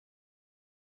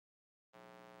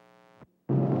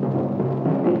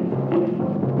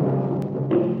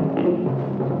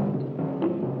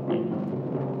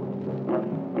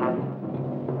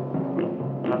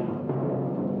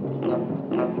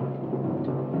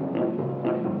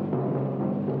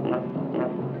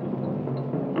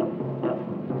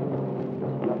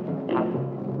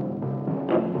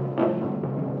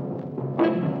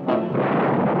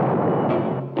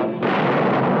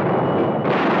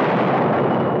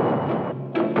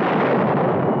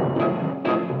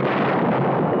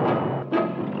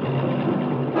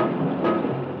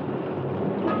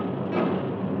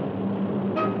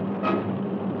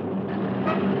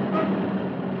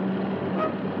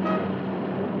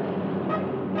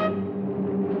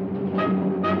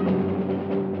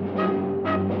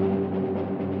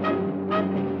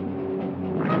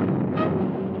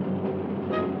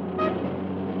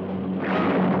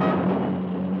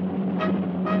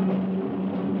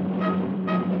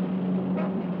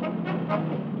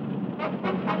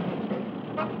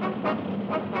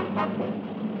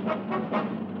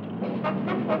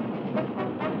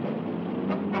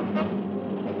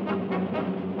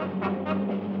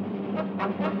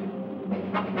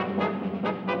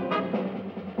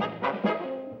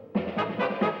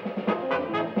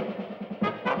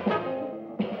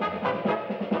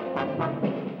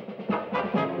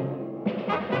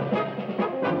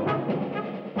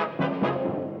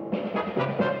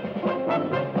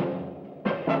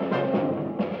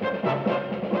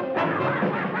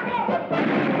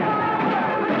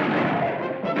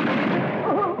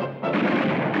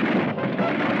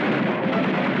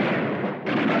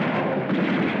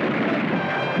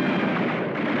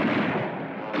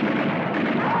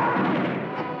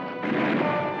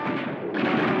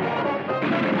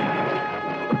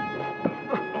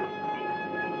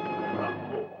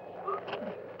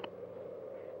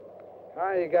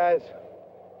You guys,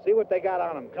 see what they got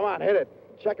on them. Come on, hit it.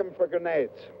 Check them for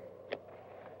grenades.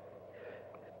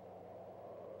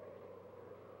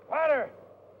 Potter!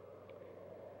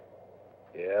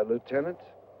 Yeah, Lieutenant?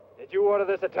 Did you order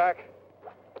this attack?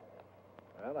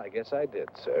 Well, I guess I did,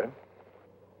 sir.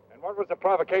 And what was the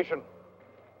provocation?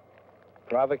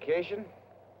 Provocation?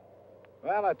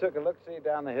 Well, I took a look-see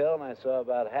down the hill and I saw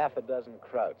about half a dozen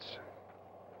Krauts.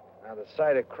 Now, the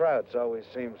sight of Krauts always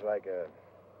seems like a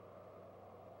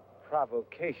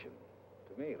provocation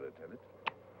to me, Lieutenant.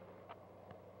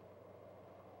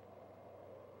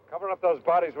 Cover up those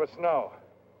bodies with snow.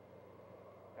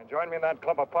 And join me in that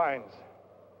clump of pines.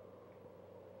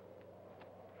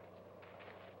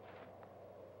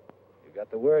 You got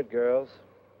the word, girls.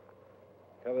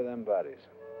 Cover them bodies.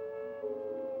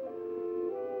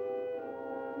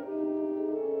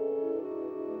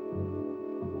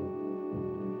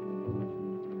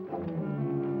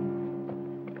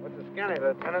 What's the skinny,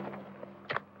 Lieutenant?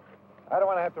 I don't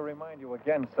want to have to remind you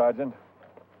again, Sergeant,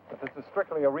 that this is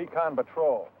strictly a recon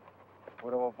patrol.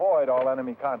 We're to avoid all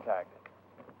enemy contact.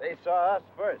 They saw us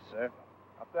first, sir.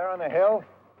 Up there on the hill?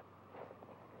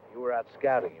 You were out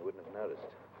scouting. You wouldn't have noticed.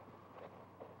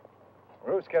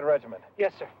 Roos Kid Regiment.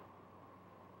 Yes, sir.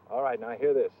 All right, now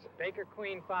hear this. Baker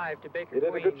Queen 5 to Baker You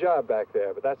did Queen. a good job back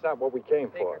there, but that's not what we came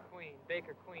for.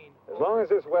 Baker Queen. As long as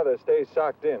this weather stays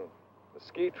socked in, the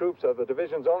ski troops are the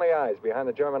division's only eyes behind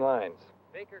the German lines.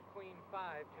 Baker Queen 5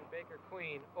 to Baker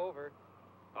Queen, over.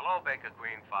 Hello, Baker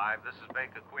Queen 5. This is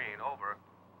Baker Queen, over.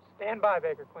 Stand by,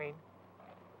 Baker Queen.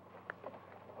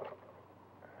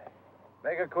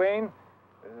 Baker Queen,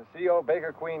 this is CO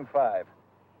Baker Queen 5.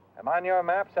 I'm on your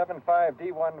map,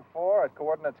 75D14 at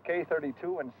coordinates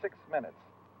K32 in 6 minutes.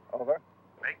 Over.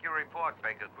 Make your report,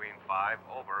 Baker Queen 5,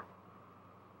 over.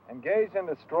 Engaged in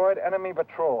destroyed enemy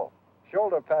patrol.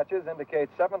 Shoulder patches indicate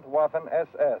 7th Waffen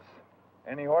SS.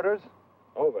 Any orders?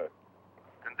 Over.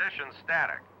 Conditions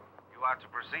static. You are to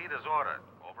proceed as ordered.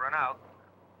 Over and out.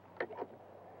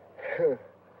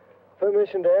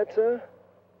 Permission to add, sir?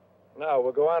 No,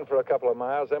 we'll go on for a couple of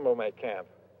miles, then we'll make camp.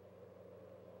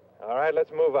 All right,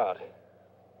 let's move out.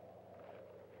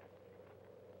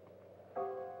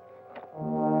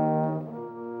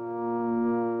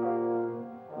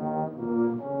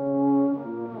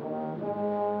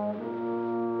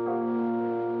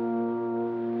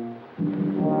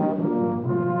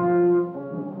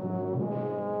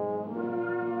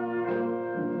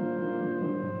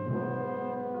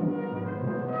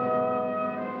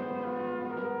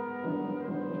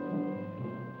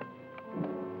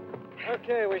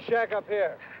 Okay, we shack up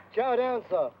here. Chow down,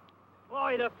 sir.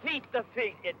 Boy, the feet.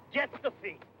 It gets the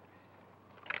feet.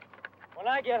 When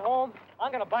I get home,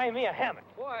 I'm going to buy me a hammock.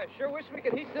 Boy, I sure wish we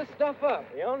could heat this stuff up.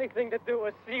 The only thing to do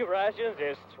with sea rations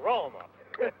is throw 'em up.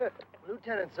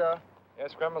 Lieutenant, sir,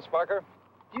 Yes, Colonel Sparker?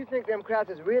 do you think them Krauts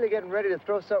is really getting ready to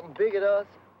throw something big at us?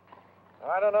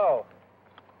 I don't know.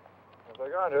 If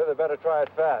they're going to, they better try it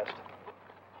fast.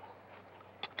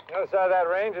 The other side of that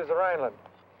range is the Rhineland.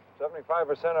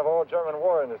 75% of all German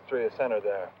war industry is centered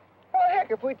there. Well,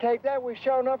 heck, if we take that, we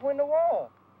sure enough win the war.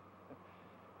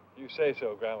 You say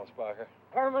so, Colonel Sparker.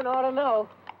 Herman ought to know.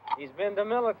 He's been to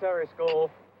military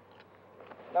school.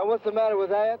 Now, what's the matter with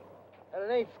that? And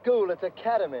it ain't school, it's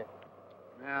academy.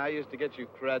 Yeah, I used to get you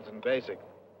creds in basic.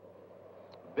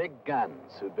 Big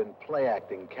guns who'd been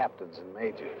play-acting captains and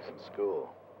majors in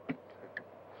school.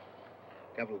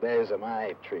 A couple of days of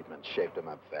my treatment shaped them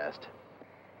up fast.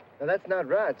 Now, that's not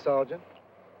right, Sergeant.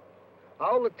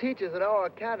 All the teachers at our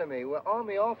academy were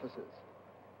Army officers.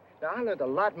 Now, I learned a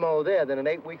lot more there than in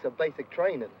 8 weeks of basic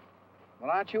training.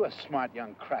 Well, aren't you a smart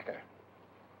young cracker?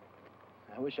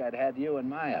 I wish I'd had you in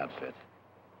my outfit.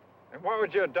 And what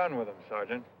would you have done with them,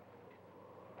 Sergeant?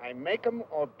 I make 'em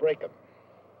or break 'em,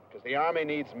 because the Army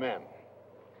needs men.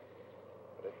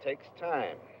 But it takes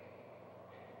time.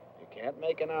 You can't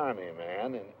make an Army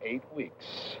man in 8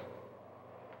 weeks.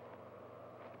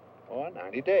 Or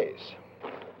 90 days.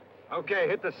 Okay,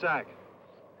 hit the sack.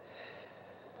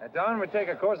 At dawn, we take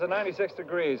a course of 96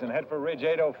 degrees and head for Ridge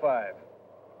 805.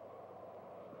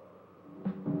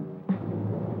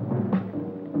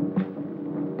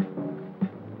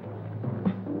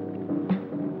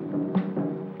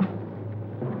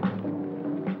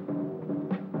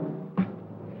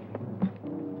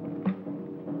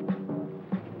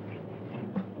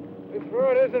 This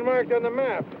road isn't marked on the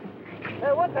map.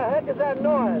 Hey, what the heck is that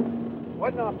noise?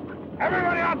 What the?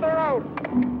 Everybody off the road!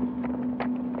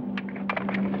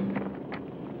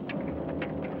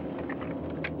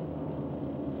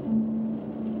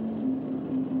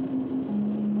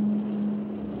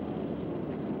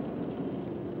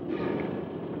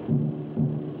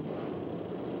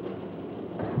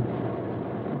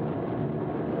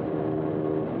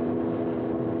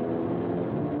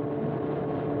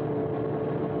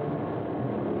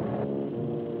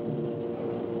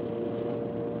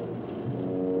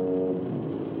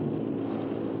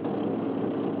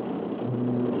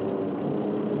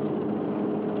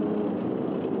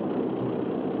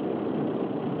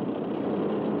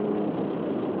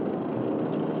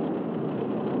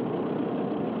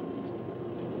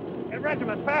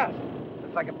 Regiment, fast!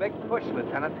 Looks like a big push,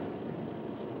 Lieutenant.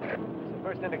 It's the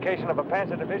first indication of a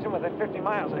Panzer division within 50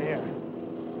 miles of here.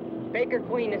 Baker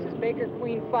Queen, this is Baker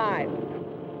Queen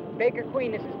 5. Baker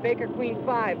Queen, this is Baker Queen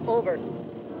 5. Over.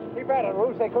 Keep at it,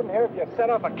 Roos. They couldn't hear if you set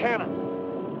off a cannon.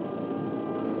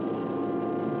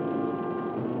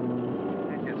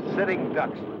 They're just sitting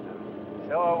ducks, Lieutenant.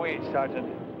 So are we,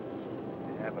 Sergeant.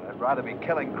 Yeah, but I'd rather be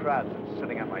killing crowds than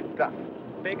sitting on my duff.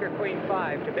 Baker Queen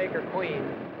 5 to Baker Queen.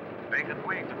 Baker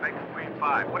Queen to Baker Queen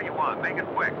 5. What do you want? Make it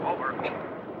quick. Over.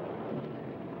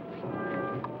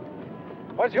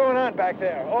 What's going on back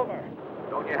there? Over.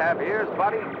 Don't you have ears,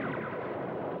 buddy?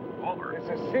 Over.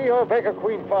 This is CO Baker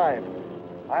Queen 5.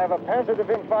 I have a Panzer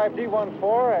Division 5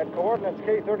 D14 at coordinates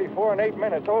K34 in 8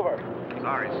 minutes. Over.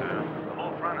 Sorry, sir. The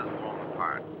whole front is blown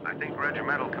apart. I think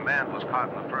regimental command was caught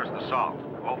in the first assault.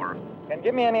 Over. Can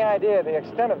give me any idea of the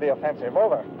extent of the offensive.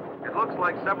 Over. It looks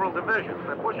like several divisions.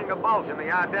 They're pushing a bulge in the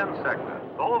Ardennes sector.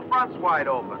 The whole front's wide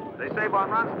open. They say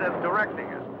von Rundsted's directing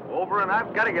it. Over, and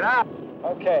I've got to get out.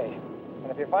 Okay.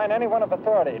 And if you find anyone of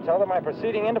authority, tell them I'm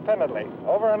proceeding independently.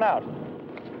 Over and out.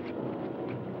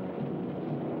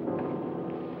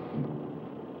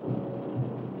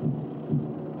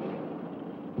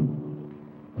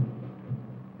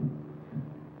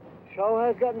 Show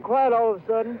has gotten quiet all of a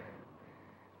sudden.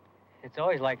 It's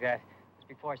always like that. Just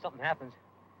before something happens.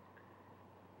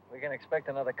 We can expect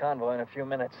another convoy in a few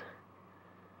minutes.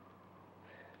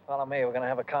 Follow me. We're going to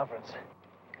have a conference.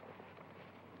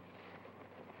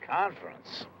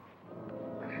 Conference?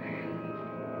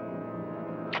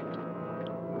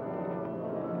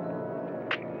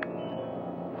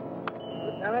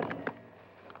 Lieutenant,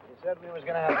 you said we was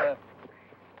going to have a...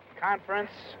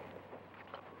 Conference?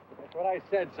 That's what I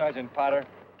said, Sergeant Potter.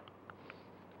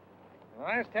 In the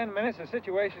last 10 minutes, the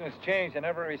situation has changed in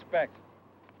every respect.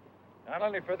 Not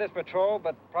only for this patrol,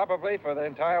 but probably for the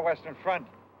entire Western Front.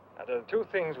 Now, there are two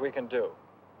things we can do.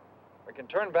 We can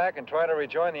turn back and try to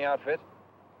rejoin the outfit,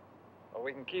 or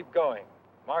we can keep going,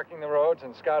 marking the roads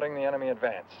and scouting the enemy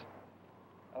advance.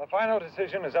 Now, the final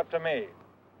decision is up to me.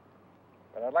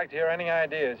 But I'd like to hear any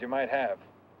ideas you might have.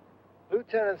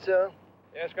 Lieutenant, sir.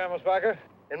 Yes, Gramelsbacher?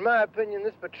 In my opinion,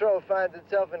 this patrol finds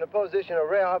itself in a position of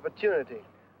rare opportunity.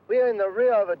 We are in the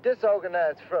rear of a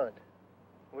disorganized front.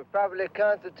 We probably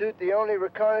constitute the only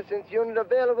reconnaissance unit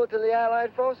available to the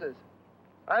Allied forces.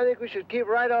 I think we should keep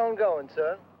right on going,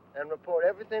 sir, and report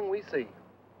everything we see.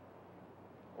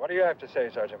 What do you have to say,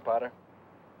 Sergeant Potter?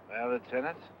 Well,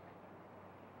 Lieutenant,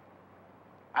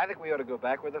 I think we ought to go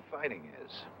back where the fighting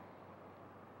is.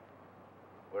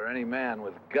 Where any man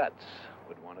with guts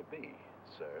would want to be,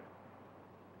 sir.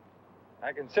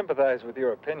 I can sympathize with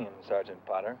your opinion, Sergeant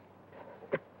Potter.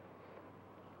 But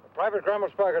Private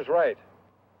Gramelsbacher's right.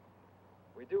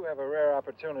 We do have a rare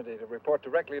opportunity to report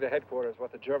directly to headquarters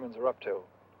what the Germans are up to.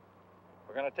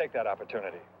 We're going to take that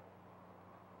opportunity.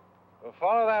 We'll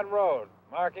follow that road,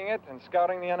 marking it and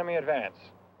scouting the enemy advance.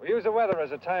 We'll use the weather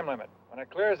as a time limit. When it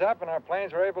clears up and our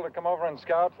planes are able to come over and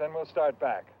scout, then we'll start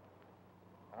back.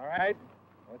 All right?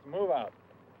 Let's move out.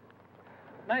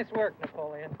 Nice work,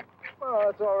 Napoleon. Oh,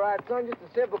 it's all right, son. Just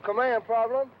a simple command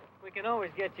problem. We can always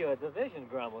get you a division,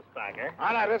 Gramelsbacher.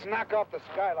 All right, let's knock off the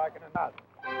skylark in a nut.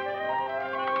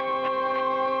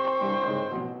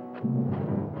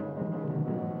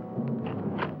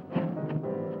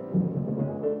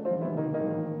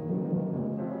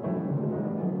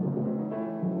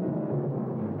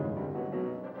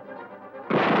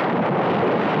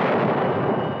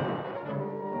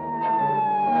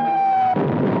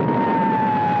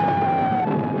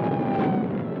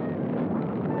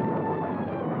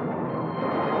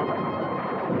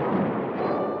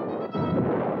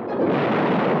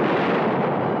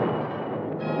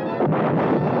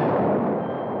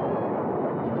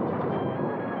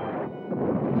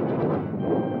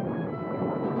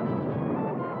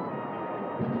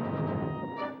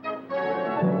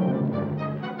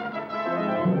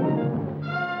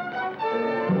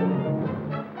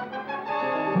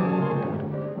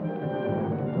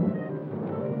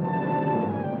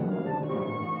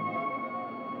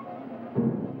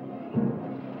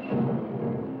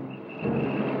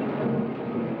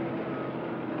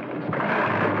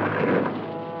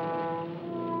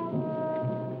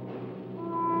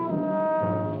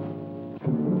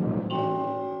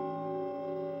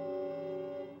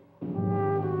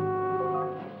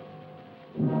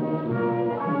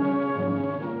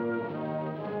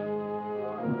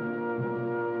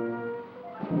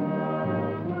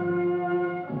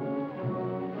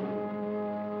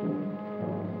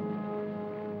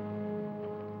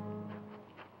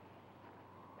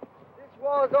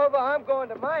 war's over, I'm going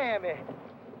to Miami.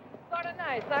 Sort of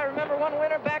nice. I remember one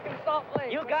winter back in Salt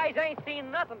Lake. You guys ain't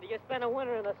seen nothing till you spend a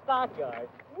winter in the stockyard.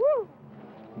 Woo!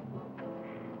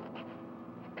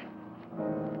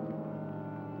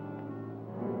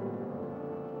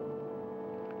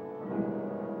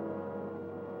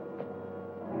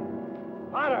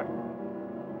 Hunter!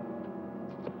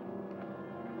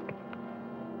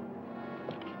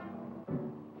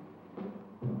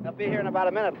 They'll be here in about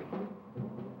a minute.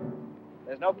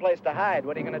 There's no place to hide.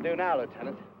 What are you going to do now,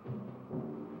 Lieutenant?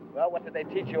 Well, what did they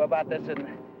teach you about this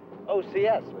in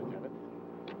OCS, Lieutenant?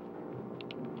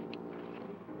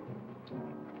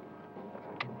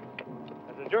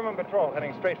 There's a German patrol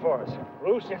heading straight for us.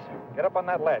 Roos, yes, sir. Get up on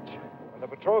that ledge. When the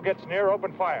patrol gets near,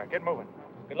 open fire. Get moving.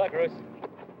 Good luck, Roos.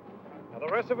 Now,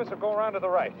 the rest of us will go around to the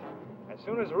right. As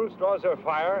soon as Roos draws their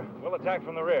fire, we'll attack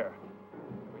from the rear.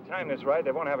 If we time this right,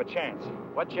 they won't have a chance.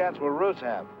 What chance will Roos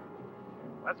have?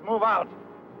 Let's move out.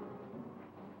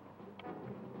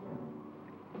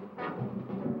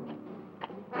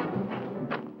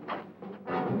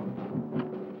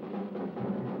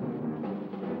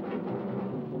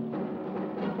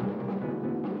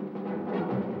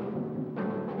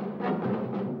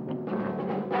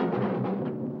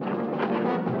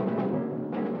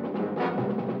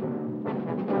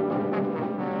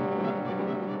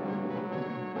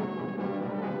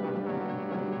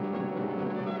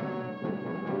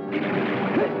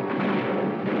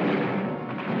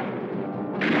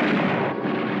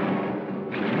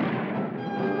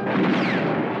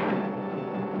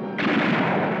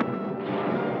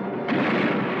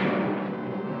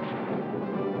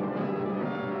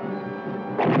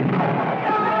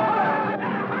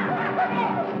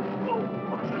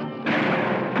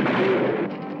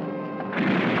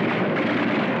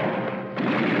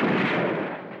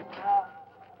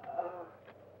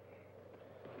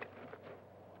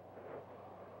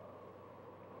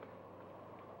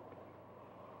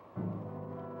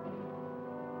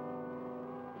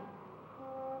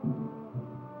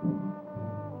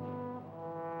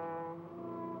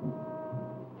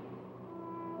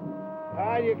 All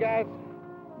right, you guys.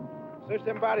 Search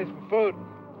them bodies for food.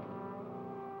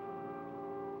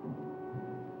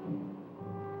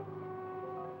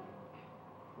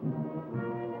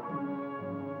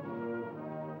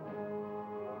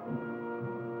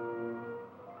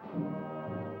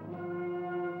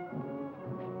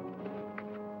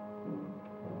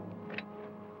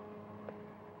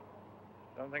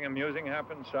 Something amusing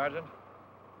happened, Sergeant?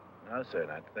 No, sir,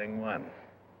 not thing one.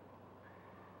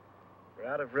 We're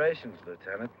out of rations,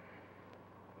 Lieutenant.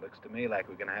 Looks to me like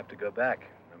we're going to have to go back,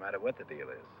 no matter what the deal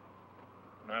is.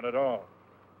 Not at all.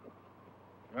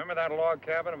 Remember that log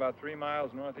cabin about 3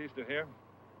 miles northeast of here?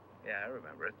 Yeah, I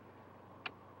remember it.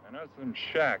 I noticed some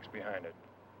shacks behind it.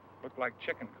 Looked like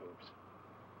chicken coops.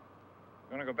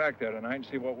 I'm going to go back there tonight and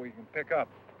see what we can pick up.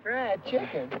 Fried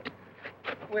chicken?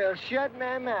 Well, shut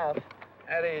my mouth.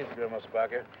 At ease,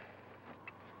 Grimmelspunker.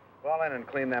 Fall in and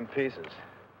clean them pieces.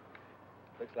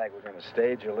 Looks like we're going to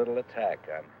stage a little attack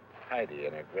on Heidi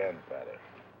and her grandfather.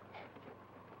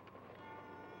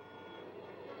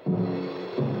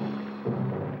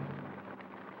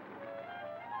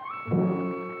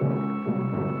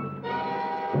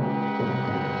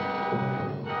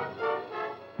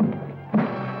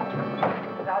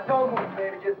 Now, don't move,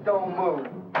 baby. Just don't move.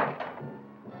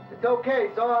 It's okay,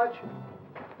 Sarge.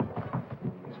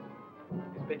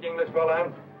 You speak English,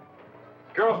 Fräulein?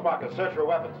 Girl Spocker, search for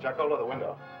weapons. Check all over the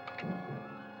window.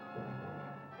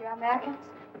 You're Americans?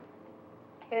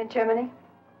 Here in Germany?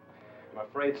 I'm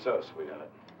afraid so, sweetheart.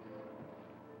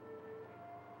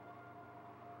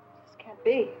 This can't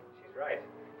be. She's right.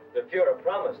 The Fuhrer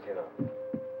promised, you know.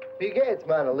 Wie geht's,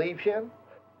 meine Liebchen?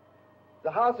 The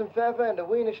Hasenpfeffer and the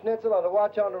Wiener Schnitzel on the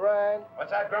watch on the Rhine.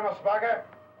 What's that, Grandma Spocker?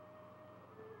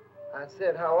 I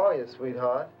said, how are you,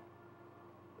 sweetheart?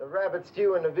 The rabbit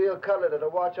stew and the veal cutlet at the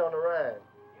watch on the Rhine.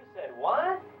 You said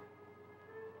what?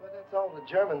 Well, that's all the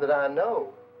German that I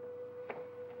know.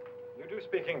 You do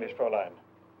speak English, Fräulein.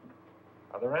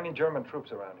 Are there any German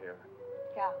troops around here?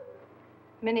 Ja.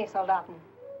 Many Soldaten.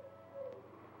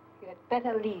 You had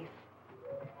better leave.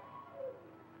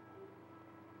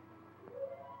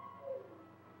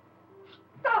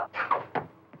 Stop!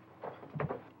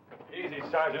 Easy,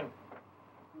 Sergeant.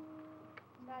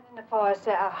 Tonight in the forest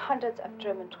there are hundreds of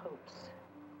German troops.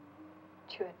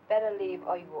 But you had better leave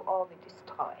or you will all be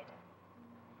destroyed.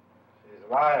 She's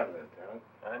lying, Lieutenant.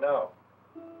 I know.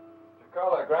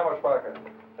 Dakota, Grandma Sparker,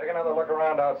 take another look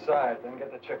around outside, then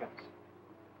get the chickens.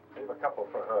 Leave a couple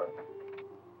for her.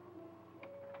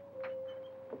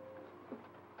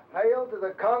 Hail to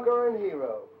the conquering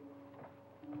hero.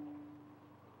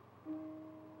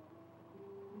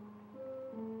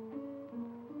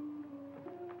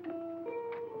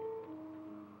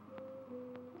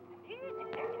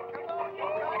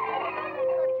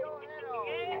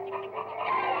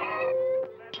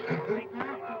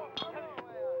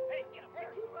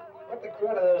 What the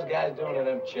crud are those guys doing to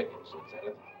them chickens,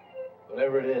 Lieutenant?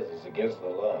 Whatever it is, it's against the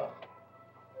law.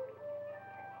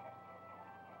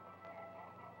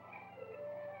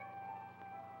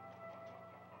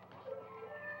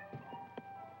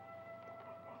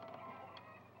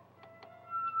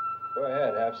 Go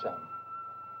ahead, have some.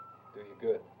 Do you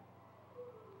good.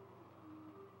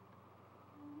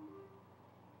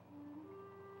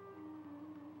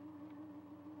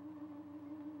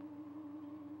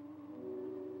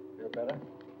 Feel better?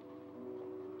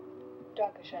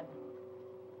 Dankeschön.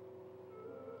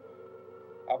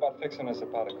 How about fixing us a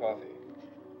pot of coffee?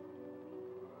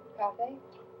 Coffee?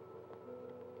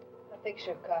 I'll fix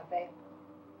your coffee.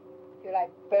 You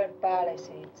like burnt barley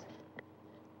seeds.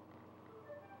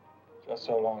 Just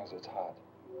so long as it's hot.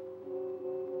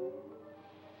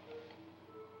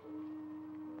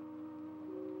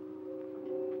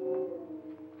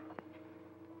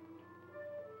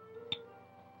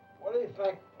 What do you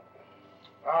think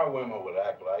our women would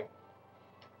act like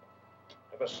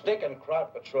if a stinking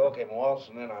crowd patrol came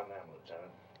waltzing in on them,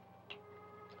 Lieutenant?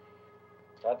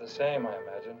 About the same, I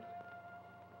imagine.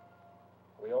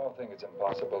 We all think it's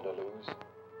impossible to lose.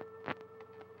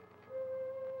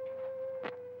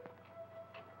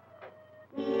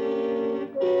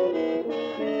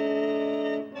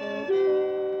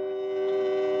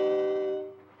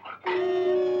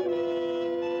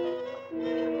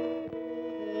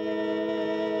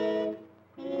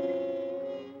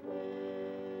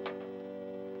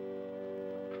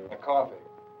 Coffee.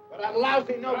 But that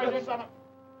lousy, no good son of...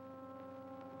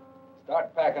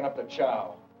 Start packing up the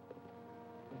chow.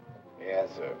 Yes,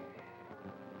 sir.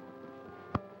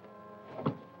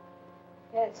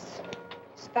 Yes.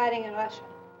 He's fighting in Russia.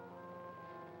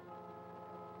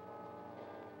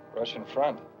 Russian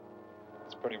front.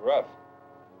 It's pretty rough.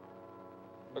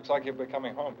 Looks like you'll be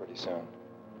coming home pretty soon.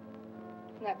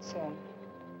 Not soon.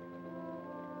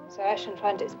 The Russian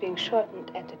front is being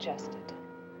shortened and adjusted.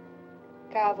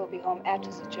 Karl will be home after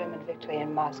the German victory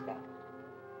in Moscow.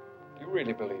 Do you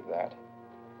really believe that?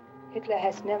 Hitler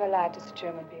has never lied to the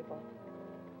German people.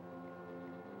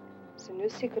 The new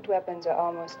secret weapons are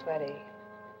almost ready.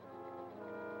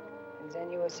 And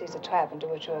then you will see the trap into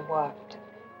which you have walked.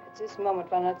 At this moment,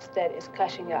 Ronald Stead is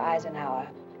crushing your Eisenhower.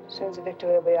 Soon the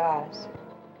victory will be ours.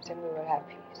 Then we will have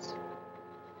peace.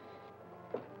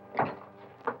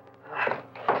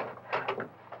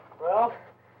 Well,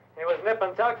 he was nip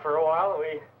and tuck for a while.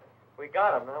 We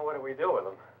got him. Now what do we do with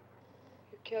him?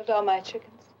 You killed all my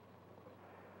chickens.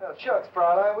 Well, shucks,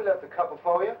 Fraulein. We left a couple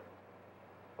for you.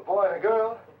 A boy and a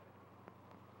girl.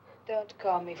 Don't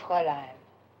call me Fräulein.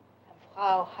 I'm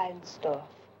Frau Heinsdorf.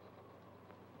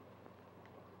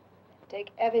 Take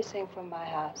everything from my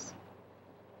house.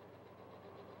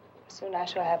 Soon I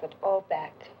shall have it all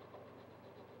back.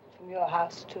 From your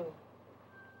house, too.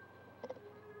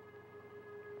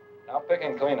 Now pick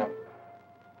and clean them.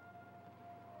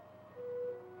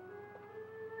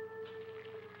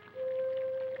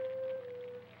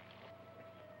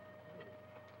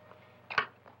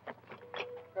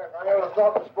 I never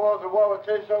thought the spoils of war would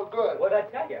taste so good. What'd I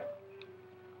tell you?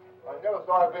 I never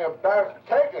thought I'd be embarrassed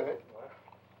to take it.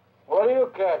 What do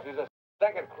you care? She's a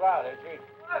stinking crowd, ain't she?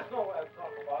 That's no way to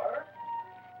talk about her.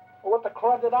 Well, what the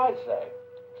crud did I say?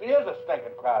 She is a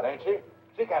stinking crowd, ain't she?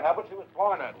 She can't help it. She was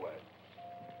born that way.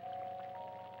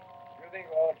 You think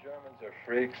all Germans are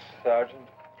freaks, Sergeant?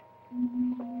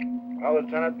 Well,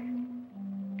 Lieutenant,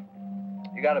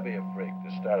 you gotta be a freak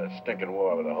to start a stinking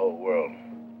war with the whole world.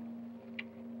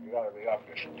 You gotta be off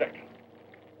your stick.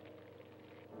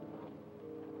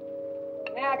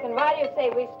 American, why do you say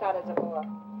we started the war?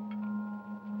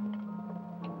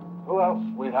 Who else,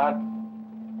 sweetheart?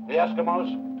 The Eskimos?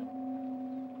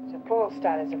 The Poles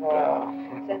started the war. Oh.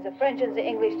 Then the French and the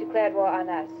English declared war on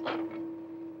us.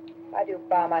 Why do you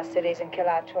bomb our cities and kill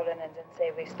our children and then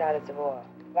say we started the war?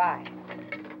 Why?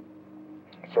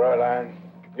 Fräulein,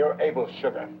 you're Abel's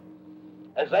sugar.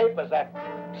 As ape as that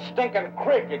stinking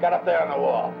creek you got up there on the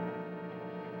wall.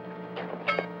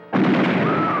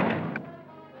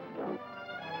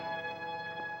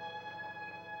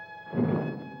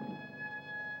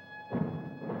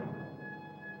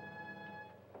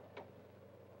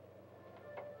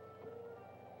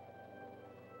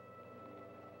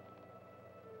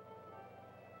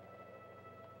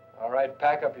 All right,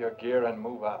 pack up your gear and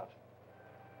move out.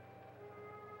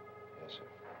 Yes, sir.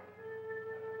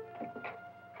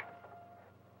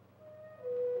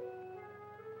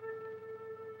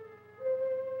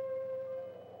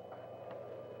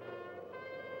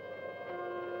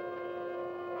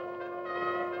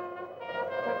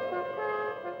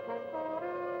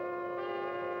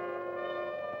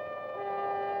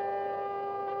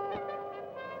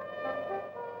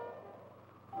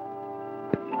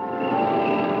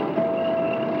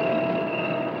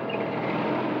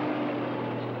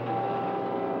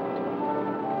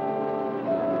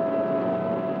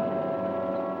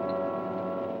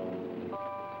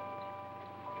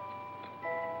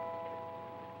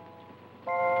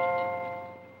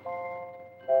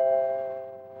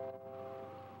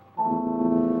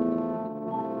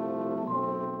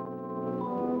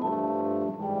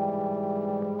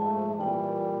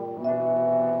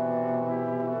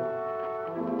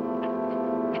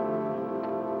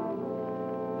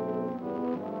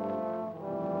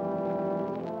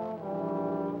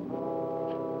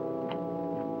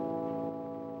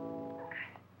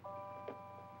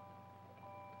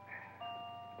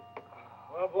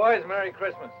 boys, Merry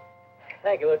Christmas.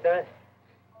 Thank you, Lieutenant.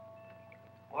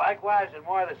 Likewise and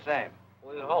more the same.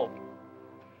 We hope.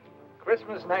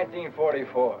 Christmas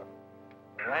 1944.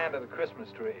 The land of the Christmas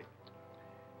tree.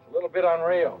 It's a little bit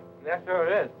unreal. Yeah, sure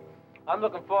it is. I'm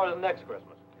looking forward to the next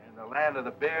Christmas. In the land of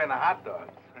the beer and the hot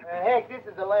dogs. Heck, this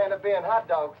is the land of beer and hot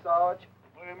dogs, Sarge.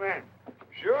 What do you mean?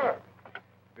 Sure.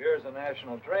 Beer's a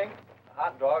national drink.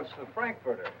 Hot dogs for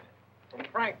Frankfurters. From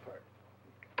Frankfurt.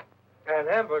 And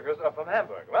hamburgers are from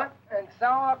Hamburg, what? And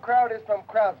sauerkraut is from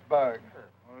Krautsburg.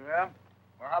 Oh, yeah?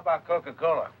 Well, how about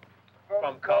Coca-Cola?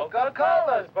 From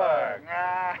Coca-Colasburg.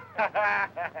 Yeah.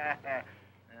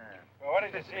 Well, what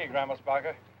did you see, Grandma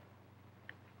Sparker?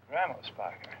 Grandma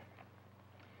Sparker.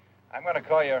 I'm going to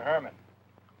call you Herman.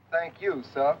 Thank you,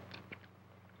 sir.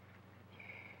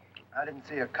 I didn't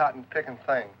see a cotton-picking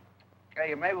thing.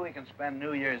 Hey, maybe we can spend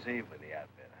New Year's Eve with the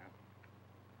outfit, huh?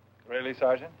 Really,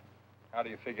 Sergeant? How do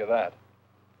you figure that?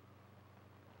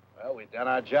 Well, we've done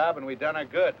our job and we've done our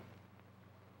good.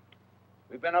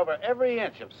 We've been over every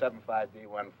inch of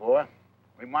 75D14.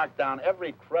 We marked down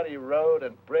every cruddy road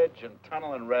and bridge and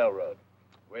tunnel and railroad.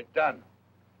 We're done.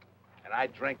 And I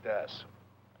drink to us.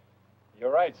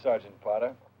 You're right, Sergeant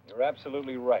Potter. You're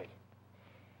absolutely right.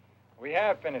 We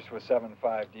have finished with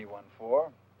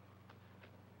 75D14.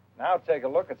 Now take a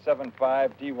look at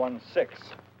 75D16. 6?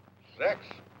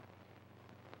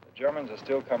 The Germans are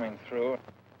still coming through,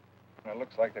 and it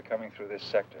looks like they're coming through this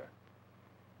sector.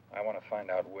 I want to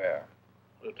find out where.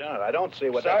 Lieutenant, I don't see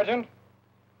what... Sergeant,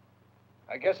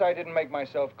 I guess I didn't make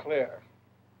myself clear.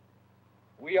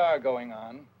 We are going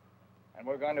on, and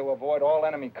we're going to avoid all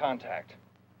enemy contact.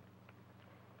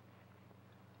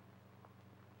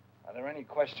 Are there any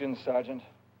questions, Sergeant?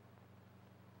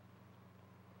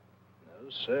 No,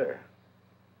 sir.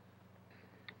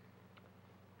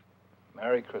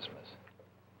 Merry Christmas.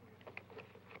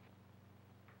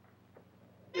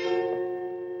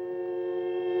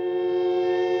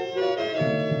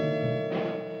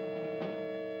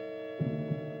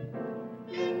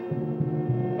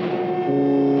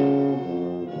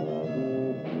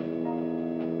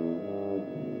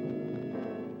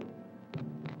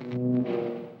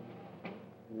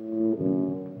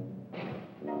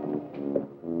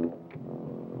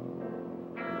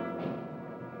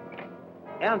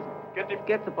 Ernst,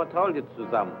 jetzt eine Patrouille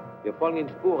zusammen. Wir folgen den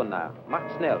Spuren nach.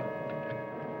 Macht schnell.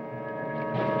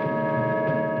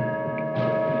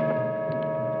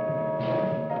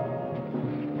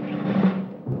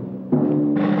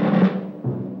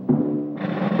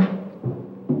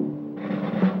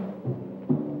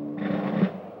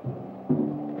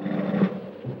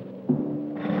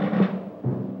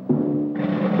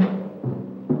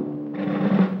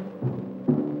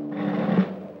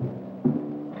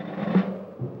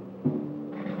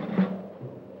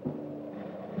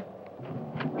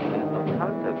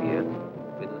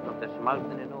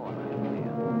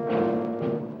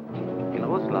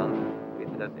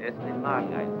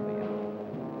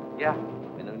 Ja,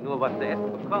 wenn du nur was zu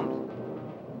essen bekommst.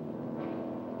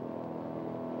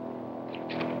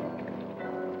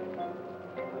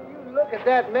 You look at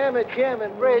that mammoth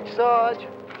jamming bridge, Sarge. It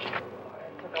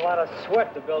took a lot of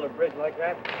sweat to build a bridge like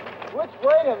that. Which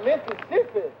way to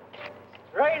Mississippi?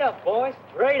 Straight up, boys,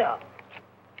 straight up.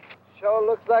 Sure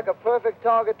looks like a perfect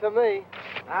target to me.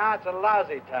 Ah, it's a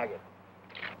lousy target.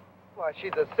 Why,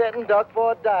 she's a setting duck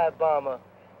for a dive bomber.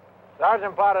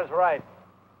 Sergeant Potter's right.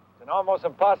 It's an almost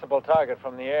impossible target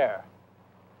from the air,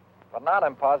 but not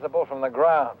impossible from the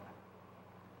ground.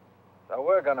 So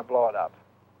we're going to blow it up.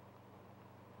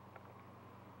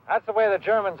 That's the way the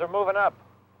Germans are moving up.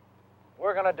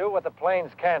 We're going to do what the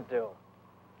planes can't do.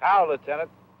 How,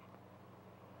 Lieutenant?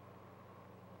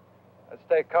 Let's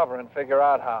take cover and figure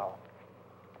out how.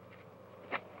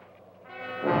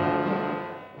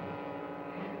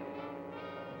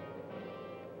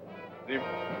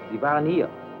 Sie waren hier.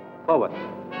 Forward.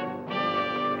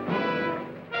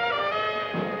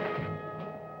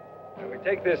 If we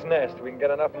take this nest, we can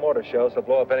get enough mortar shells to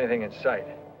blow up anything in sight.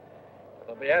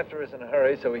 They'll be after us in a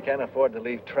hurry, so we can't afford to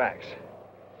leave tracks.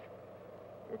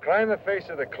 We'll climb the face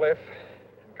of the cliff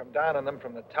and come down on them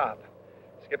from the top,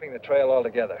 skipping the trail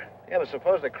altogether. Yeah, but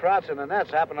suppose the Krauts and the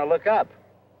Nets happen to look up.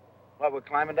 Well, we're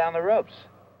climbing down the ropes.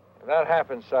 If that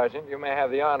happens, Sergeant, you may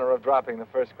have the honor of dropping the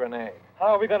first grenade.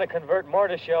 How are we going to convert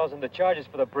mortar shells into charges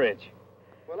for the bridge?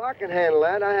 Well, I can handle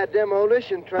that. I had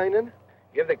demolition training.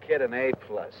 Give the kid an A+.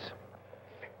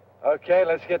 Okay,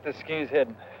 let's get the skis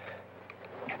hidden.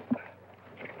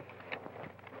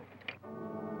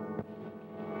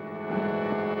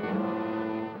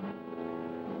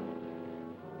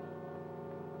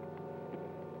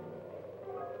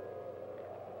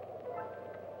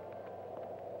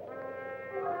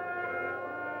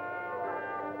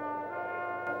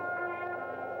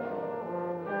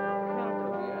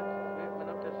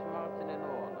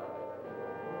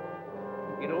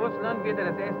 In Russland wird dir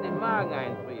das Essen im Magen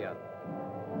einfrieren.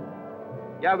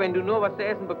 Ja, wenn du nur was zu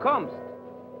essen bekommst.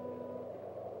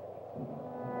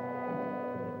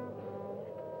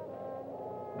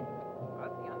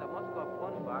 Als ich an der Moskauer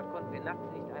Front war, konnten wir nachts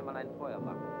nicht einmal ein Feuer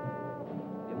machen.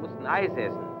 Wir mussten Eis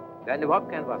essen. Wir hatten überhaupt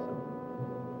kein Wasser.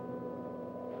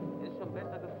 Es ist schon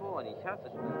besser gefroren. Ich hasse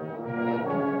Schnee.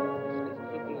 Es ist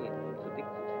zu gehen, zu dick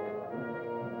zu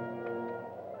schwimmen.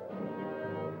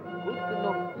 Gut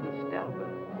genug zu sterben.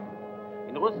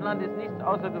 In Russland ist nichts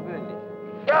außergewöhnlich.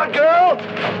 Yeah, girl!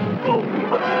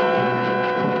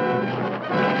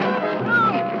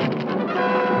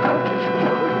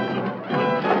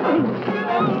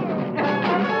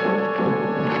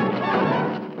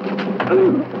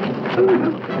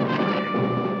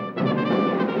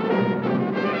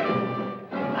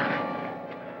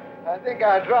 I think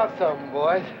I dropped something,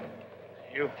 boys.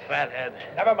 You fathead.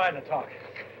 Never mind the talk.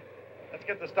 Let's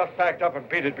get the stuff packed up and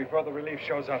beat it before the relief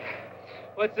shows up.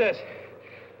 What's this?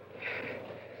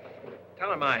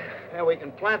 Telemine. Yeah, we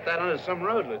can plant that under some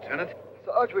road, Lieutenant.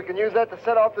 Sarge, we can use that to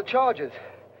set off the charges.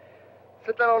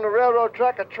 Sit down on the railroad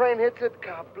track, a train hits it,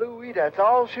 kablooey, that's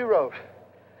all she wrote.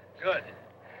 Good.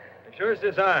 As sure as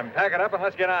this arm. Pack it up and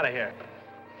let's get out of here.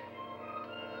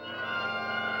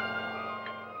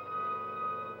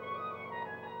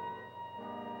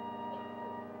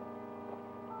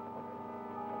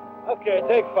 Okay,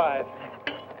 take 5.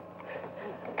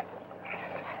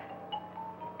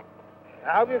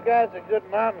 I hope you guys are good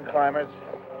mountain climbers.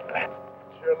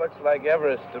 Sure looks like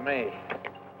Everest to me.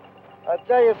 I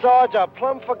tell you, Sarge, I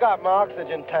plumb forgot my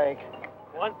oxygen tank.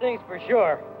 One thing's for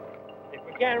sure. If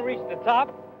we can't reach the top,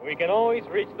 we can always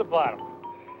reach the bottom.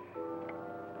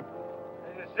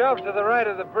 There's a shelf to the right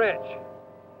of the bridge.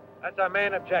 That's our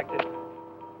main objective.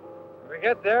 When we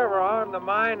get there, we'll arm the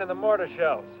mine and the mortar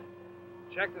shells.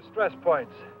 Check the stress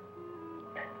points.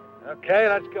 Okay,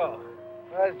 let's go.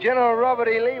 As General Robert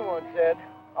E. Lee once said,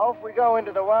 off we go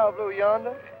into the wild blue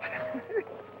yonder.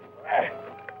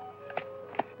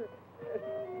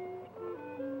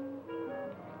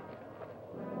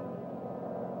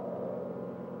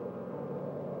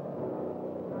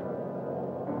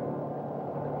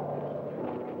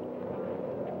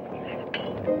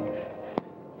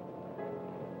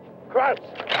 Cross!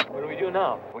 What do we do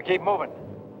now? We keep moving.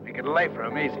 We can lay for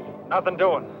him easy. Nothing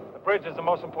doing. The bridge is the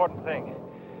most important thing.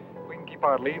 If we can keep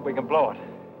our lead, we can blow it.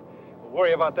 We'll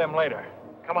worry about them later.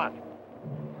 Come on.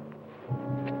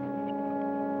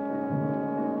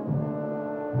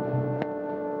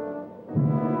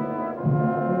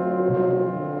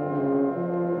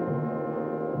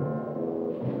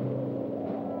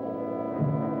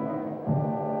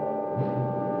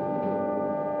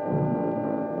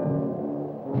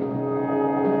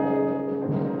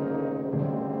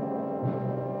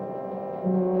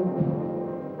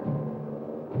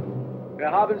 Wir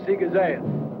haben sie gesehen.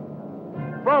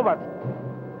 Vorwärts!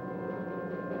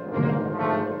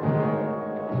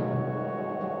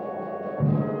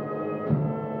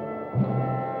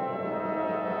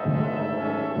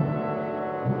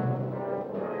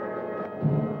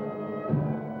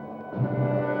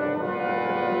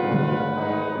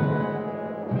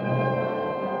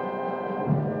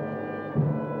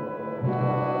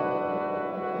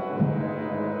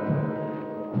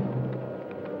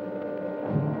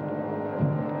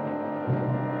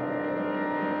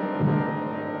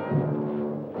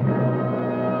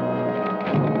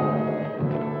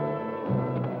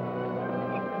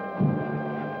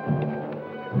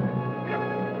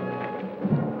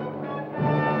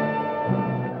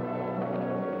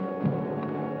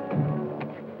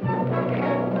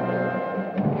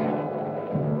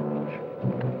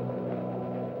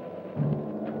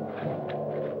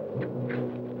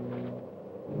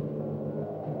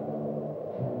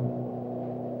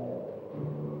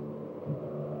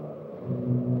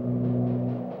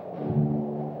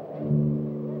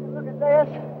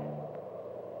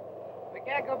 We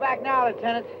can't go back now,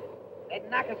 Lieutenant. They'd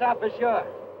knock us off for sure.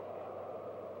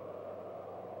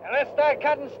 Now let's start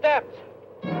cutting steps.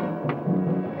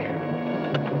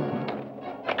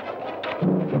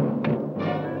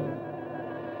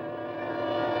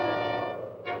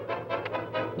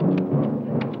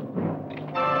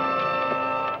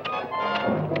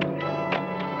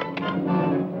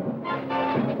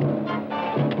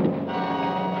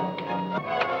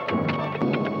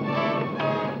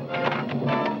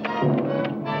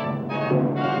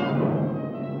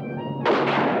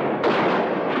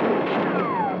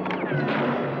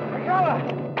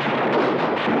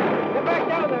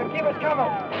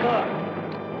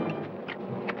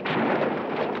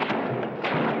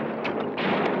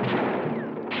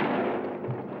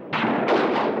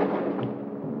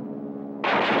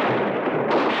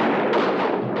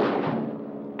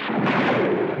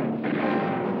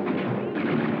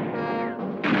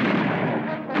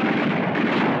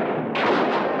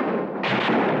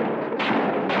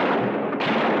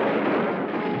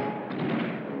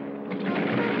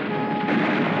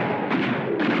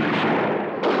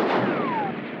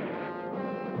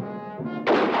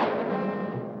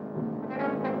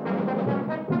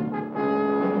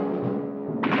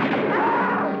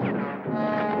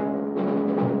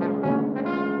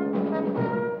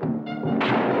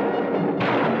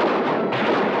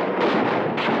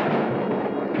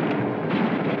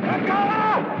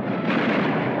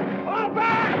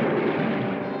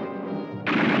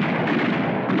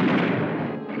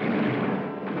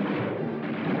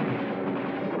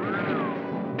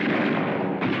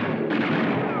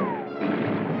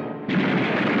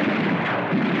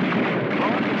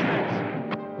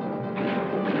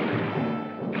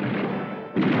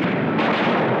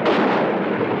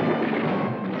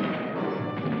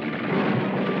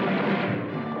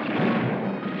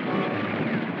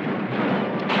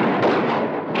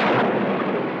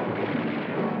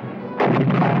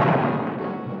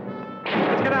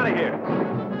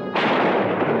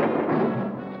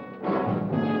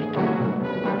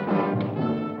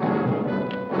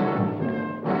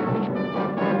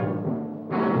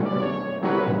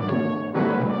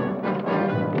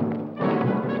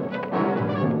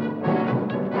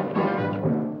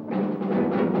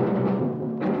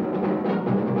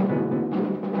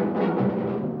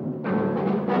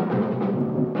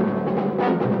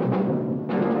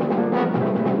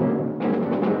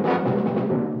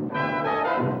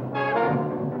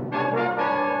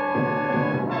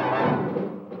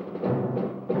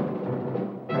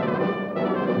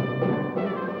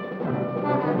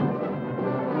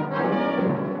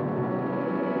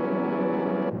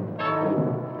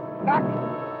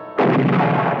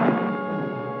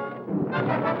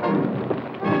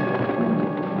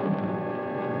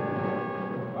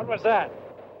 was that?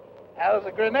 That was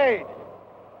a grenade.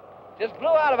 Just blew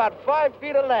out about 5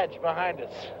 feet of ledge behind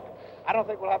us. I don't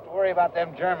think we'll have to worry about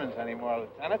them Germans anymore,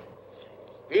 Lieutenant.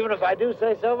 Even if I do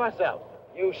say so myself.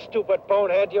 You stupid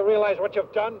bonehead, do you realize what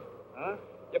you've done? Huh?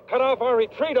 You've cut off our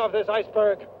retreat off this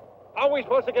iceberg. How are we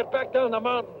supposed to get back down the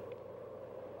mountain?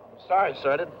 I'm sorry,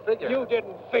 sir. I didn't figure. You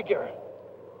didn't figure.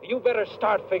 You better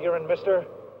start figuring, mister.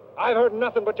 I've heard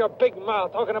nothing but your big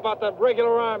mouth talking about the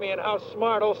regular army and how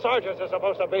smart old sergeants are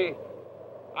supposed to be.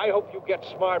 I hope you get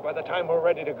smart by the time we're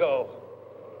ready to go.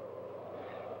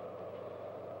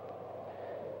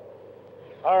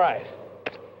 All right.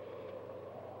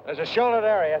 There's a sheltered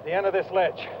area at the end of this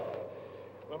ledge.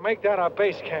 We'll make that our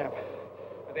base camp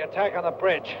for the attack on the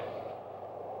bridge.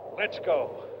 Let's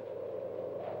go.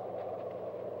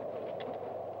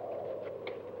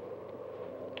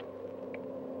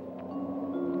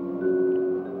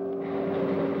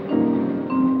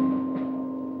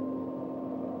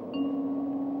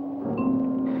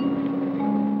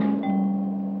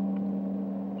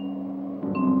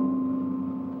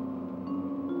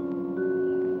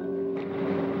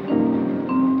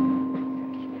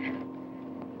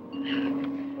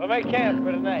 We'll make camp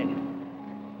for tonight.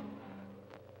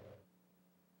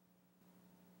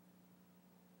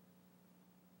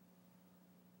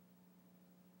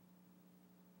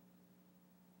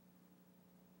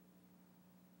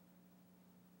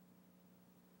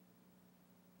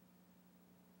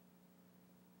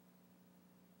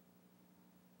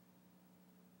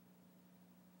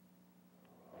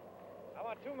 I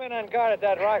want 2 men on guard at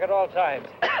that rock at all times.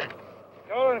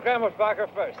 Joel and Grammersbacher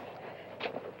first.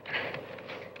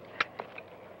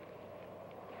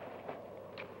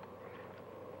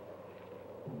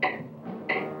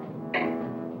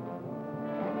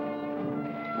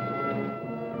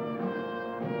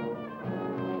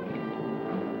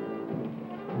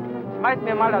 Schmeiß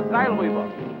mir mal das Seil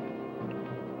rüber.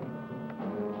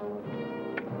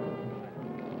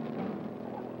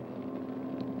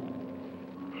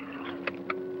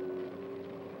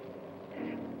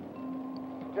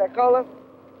 Dakota,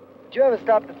 did you ever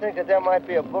stop to think that there might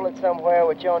be a bullet somewhere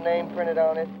with your name printed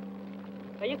on it?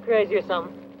 Are you crazy or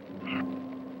something?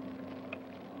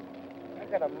 I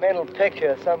got a mental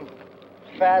picture of some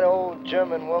fat old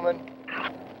German woman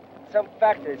in some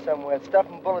factory somewhere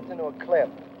stuffing bullets into a clip.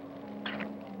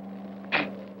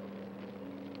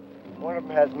 One of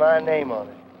them has my name on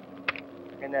it.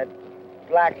 In that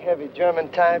black, heavy German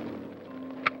type.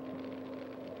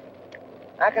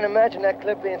 I can imagine that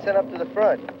clip being sent up to the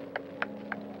front.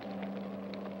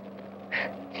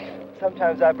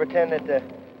 Sometimes I pretend that the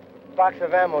box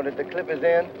of ammo that the clip is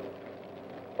in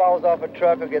falls off a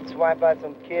truck or gets swiped by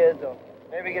some kids or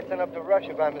maybe gets sent up to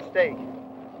Russia by mistake.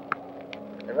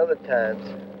 And other times,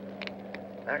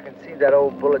 I can see that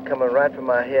old bullet coming right for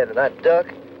my head and I duck,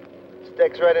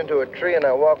 sticks right into a tree, and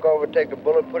I walk over, take the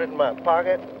bullet, put it in my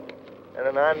pocket, and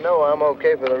then I know I'm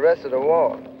okay for the rest of the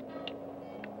war.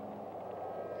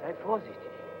 Sei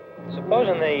vorsichtig.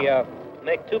 Supposing they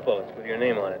make 2 bullets with your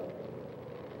name on it.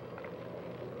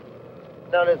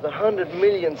 Now, there's 100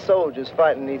 million soldiers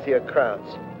fighting these here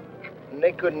crowds. And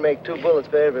they couldn't make 2 bullets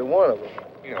for every one of them.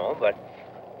 You know, but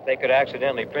they could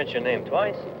accidentally print your name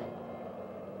twice.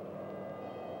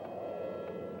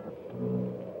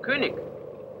 König.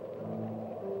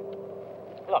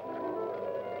 Look,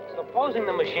 supposing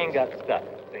the machine got stuck,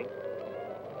 see?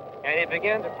 And it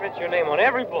began to print your name on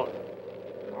every bullet.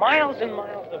 Miles and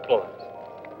miles of bullets.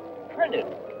 Printed.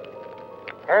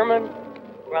 Herman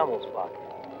Grummelsbach.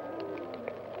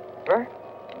 Huh?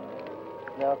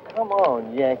 Now, come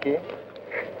on, Yankee.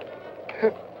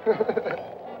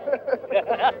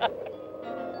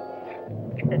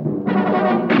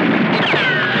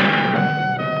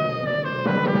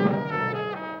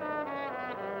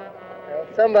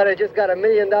 Somebody just got $1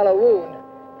 million wound.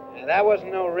 Yeah, that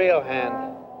wasn't no real hand.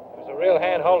 It was a real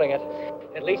hand holding it.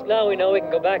 At least now we know we can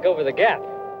go back over the gap.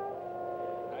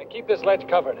 All right, keep this ledge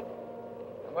covered.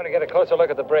 I'm going to get a closer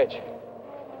look at the bridge.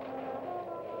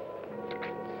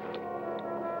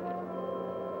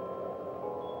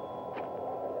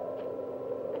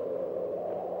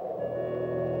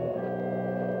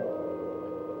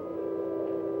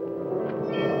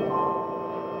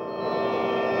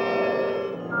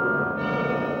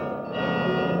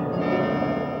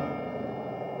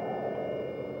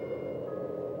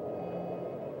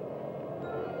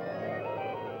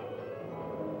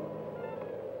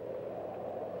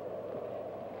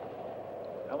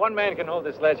 One man can hold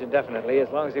this ledge indefinitely as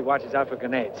long as he watches out for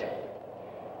grenades.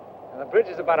 Now, the bridge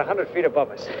is about 100 feet above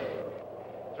us.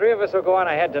 3 of us will go on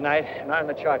ahead tonight and arm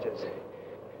the charges.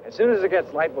 As soon as it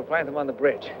gets light, we'll plant them on the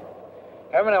bridge.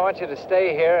 Herman, I want you to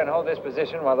stay here and hold this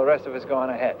position while the rest of us go on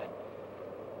ahead.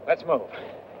 Let's move.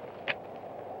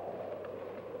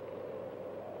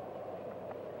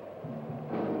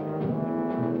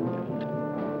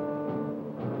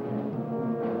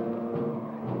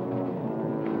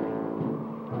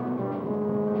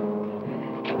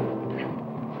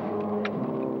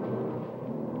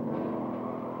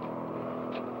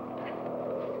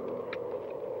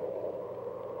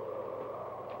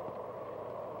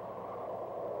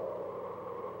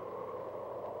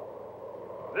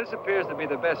 This appears to be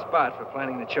the best spot for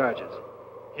planting the charges.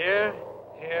 Here,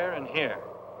 here, and here.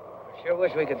 I sure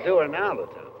wish we could do it now,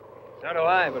 Lieutenant. So do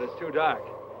I, but it's too dark.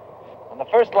 When the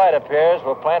first light appears,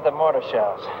 we'll plant the mortar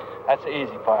shells. That's the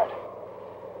easy part.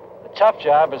 The tough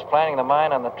job is planting the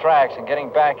mine on the tracks and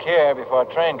getting back here before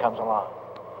a train comes along.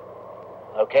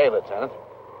 Okay, Lieutenant.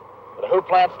 But who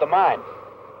plants the mine?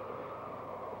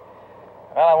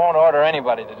 Well, I won't order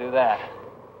anybody to do that.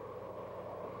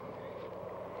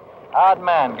 Odd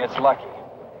man gets lucky.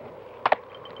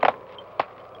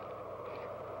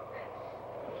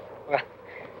 Well,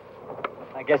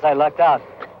 I guess I lucked out.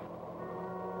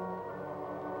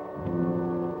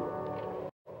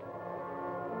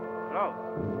 Los,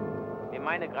 nimm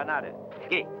meine Granate.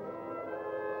 Geh.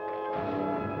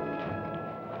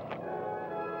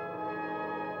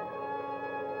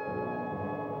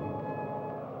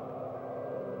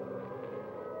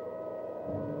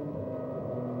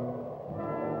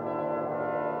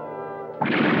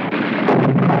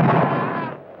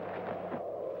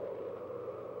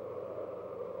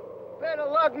 Better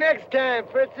luck next time,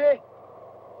 Fritzy.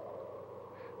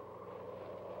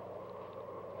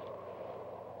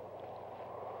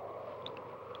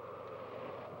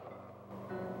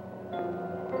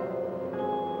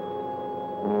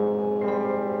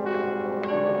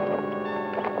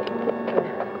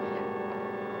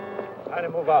 Time to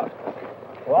move out.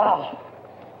 Wow.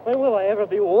 When will I ever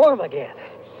be warm again?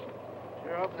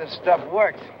 Sure hope this stuff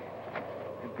works.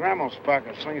 The Gramo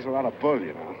sparker slings a lot of bull,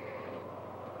 you know.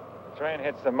 The train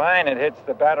hits the mine, it hits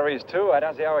the batteries, too. I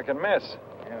don't see how it can miss.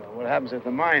 Yeah, but what happens if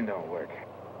the mine don't work?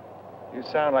 You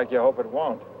sound like you hope it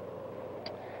won't.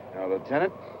 No,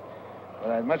 Lieutenant.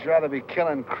 But I'd much rather be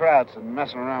killing Krauts than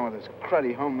messing around with this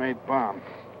cruddy homemade bomb.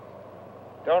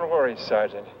 Don't worry,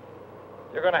 Sergeant.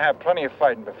 You're going to have plenty of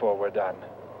fighting before we're done.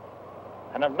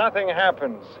 And if nothing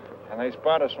happens and they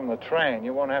spot us from the train,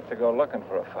 you won't have to go looking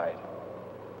for a fight.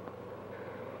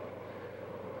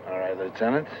 All right,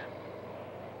 Lieutenant.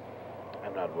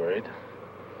 I'm not worried.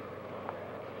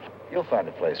 You'll find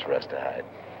a place for us to hide.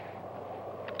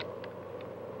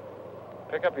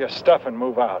 Pick up your stuff and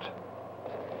move out.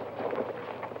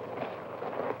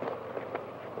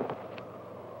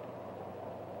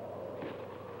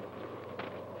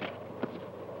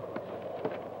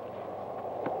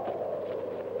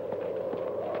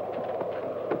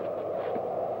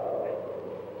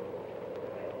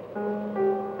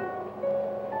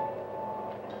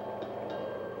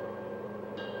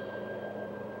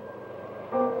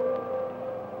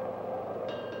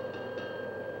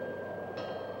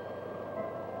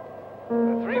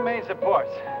 Main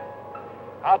supports.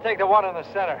 I'll take the one in the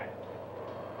center.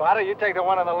 Potter, you take the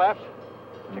one on the left.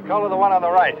 Dakota, the one on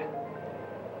the right.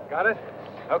 Got it?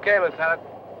 Okay, Lieutenant.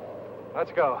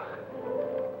 Let's go.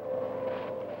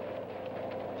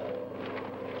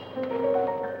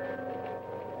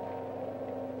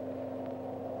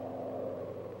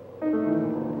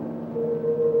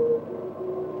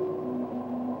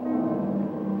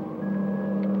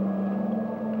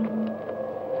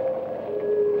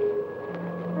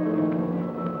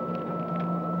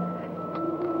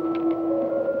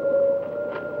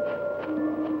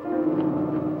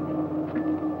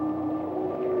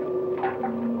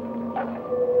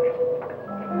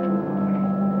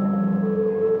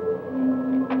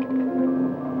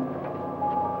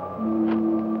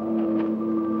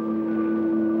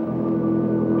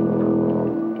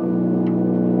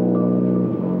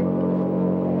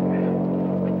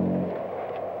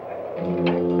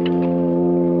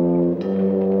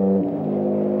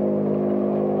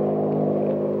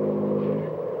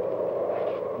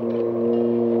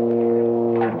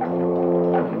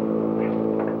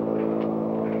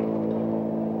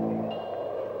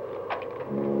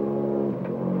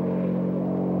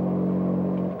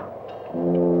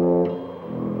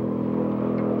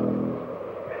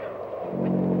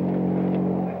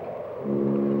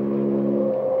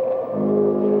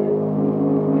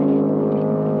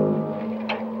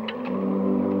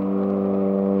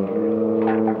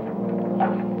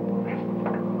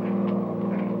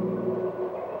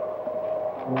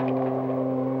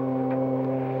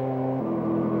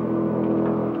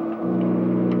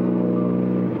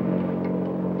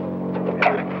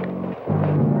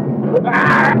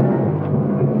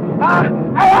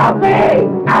 Help me!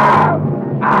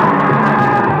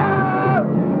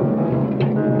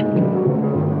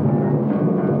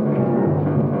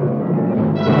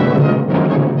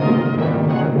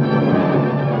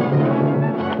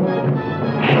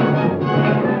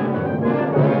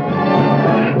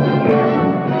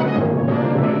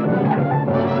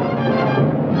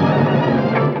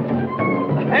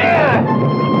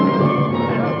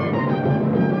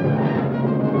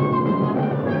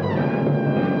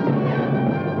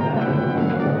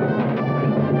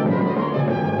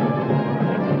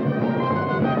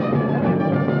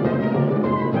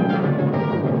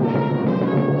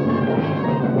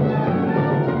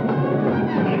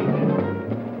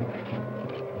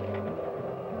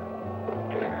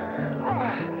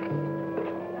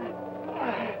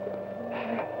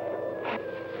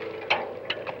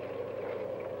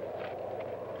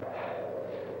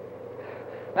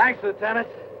 Thanks, Lieutenant.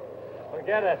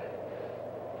 Forget it.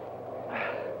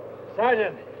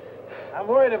 Sergeant, I'm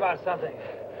worried about something.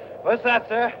 What's that,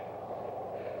 sir?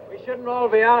 We shouldn't all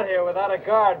be out here without a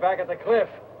guard back at the cliff.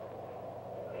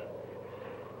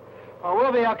 Oh,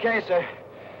 we'll be okay, sir.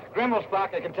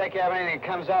 Grimmelsbacher can take care of anything that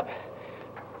comes up.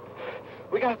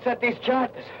 We gotta set these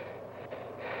charges.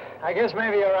 I guess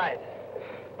maybe you're right.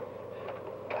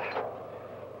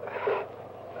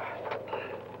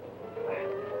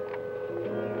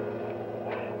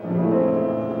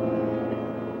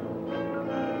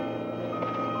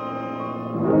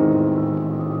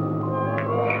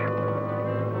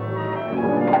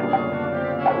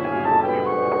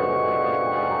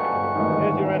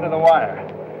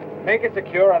 Make it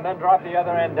secure and then drop the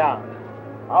other end down.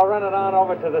 I'll run it on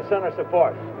over to the center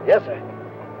support. Yes, sir.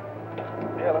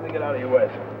 Here, let me get out of your way,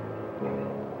 sir.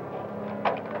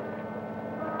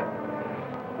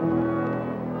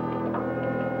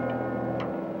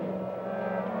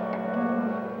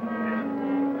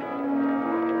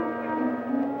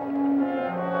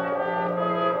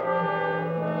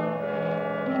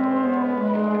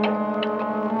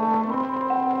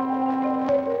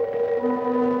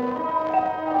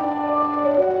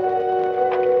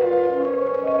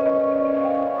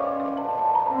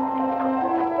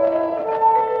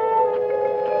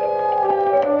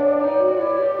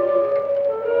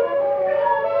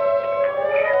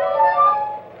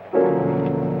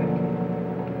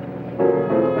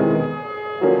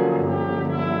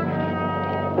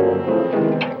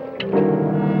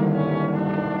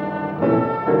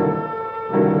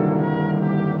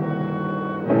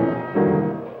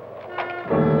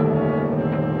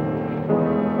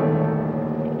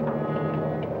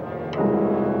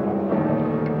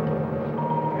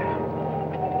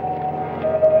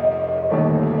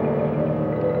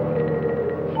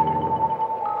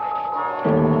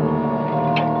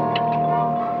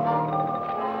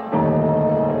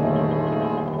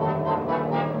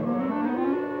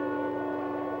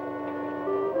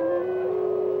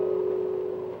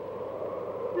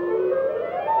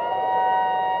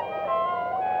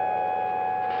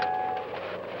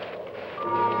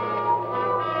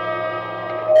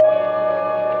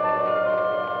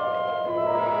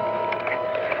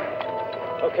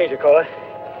 Okay, Dakota.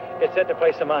 Get set to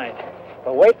place a mine.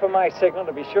 But wait for my signal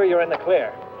to be sure you're in the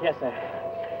clear. Yes, sir.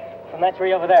 From that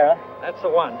tree over there, huh? That's the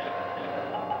one.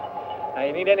 Now,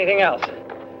 you need anything else?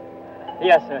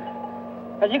 Yes, sir.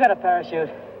 Have you got a parachute?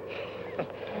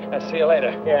 I'll see you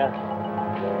later. Yeah.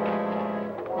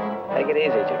 Take it easy,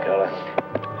 Dakota.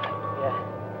 Yeah.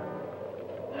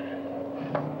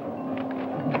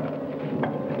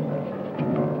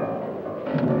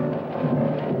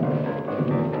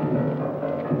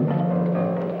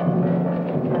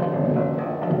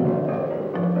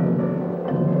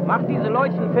 Mach diese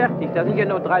Leuchten fertig, da sind ja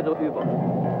nur 3 so über.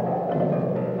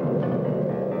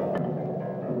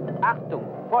 Achtung,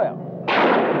 Feuer!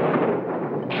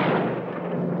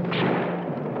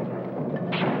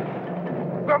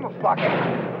 Grimmelsbacher!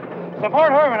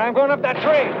 Support Herman, I'm going up that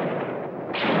tree!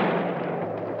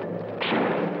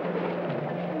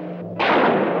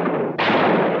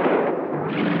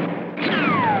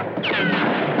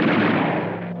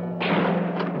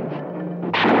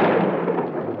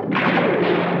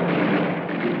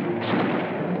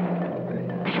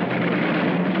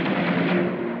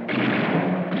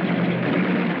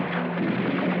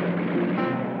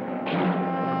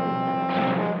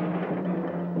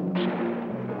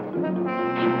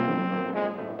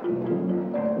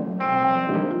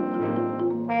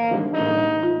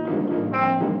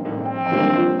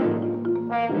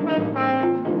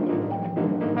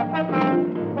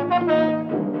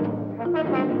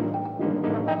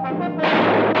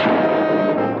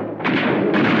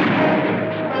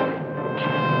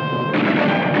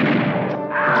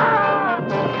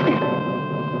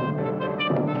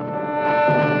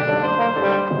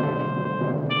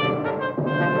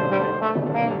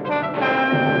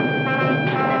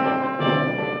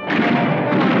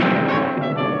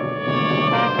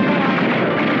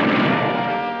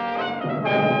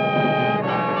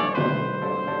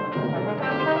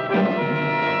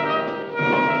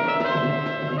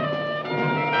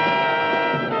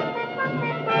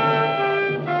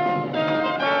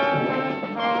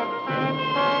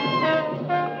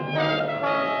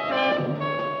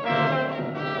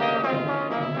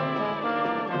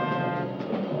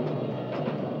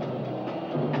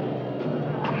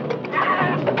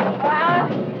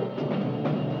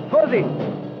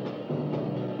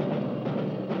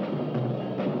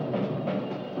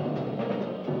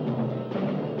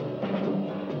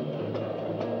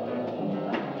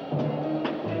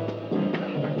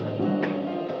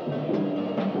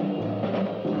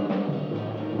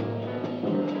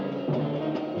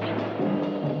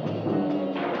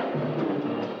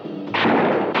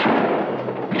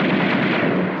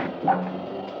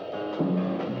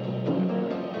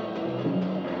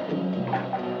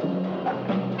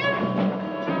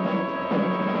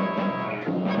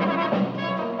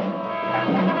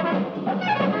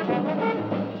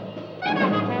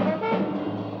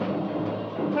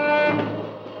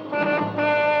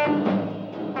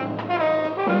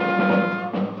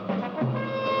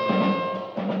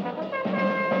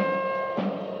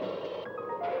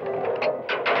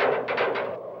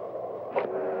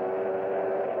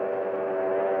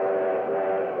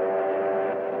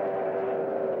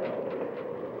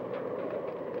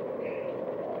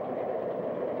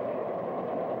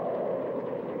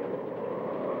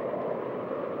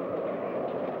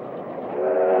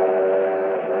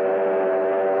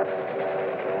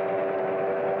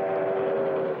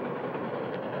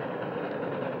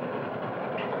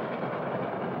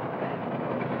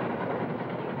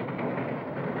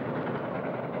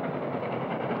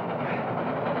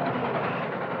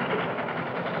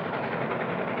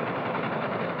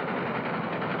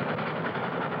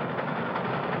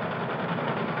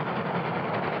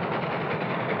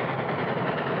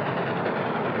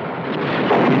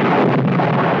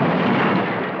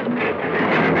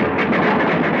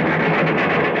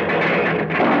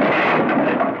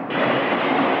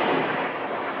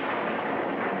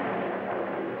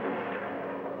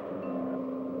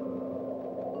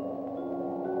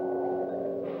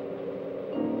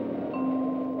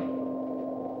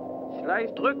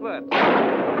 Leicht rückwärts.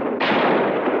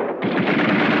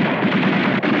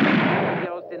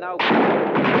 Hier aus den Augen.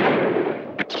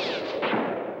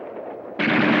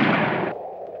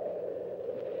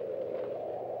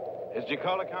 Is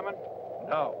Dakota coming?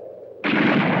 No.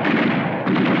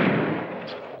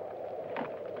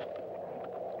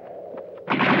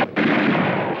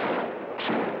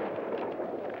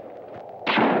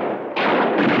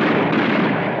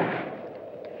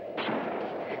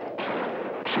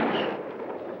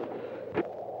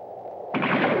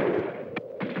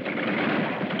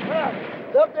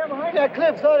 Up there behind that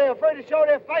cliff, so they're afraid to show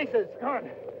their faces. Good.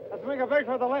 Let's make a break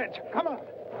for the ledge. Come on.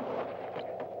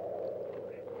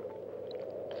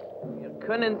 Wir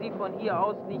können sie von hier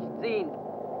aus nicht sehen.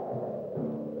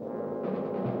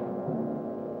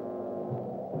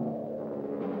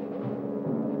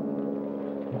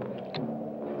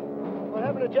 What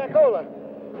happened to Jackola?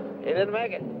 He didn't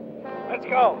make it. Let's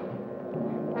go.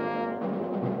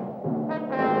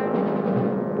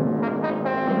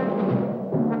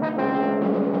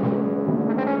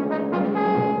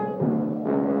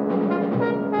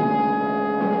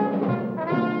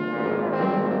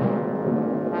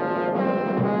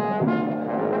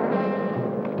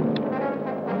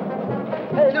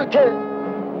 Hey, Lieutenant.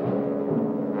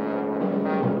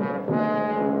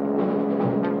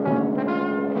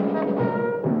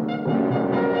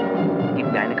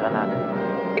 Gib mir eine Granate.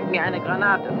 Gib mir eine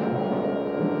Granate.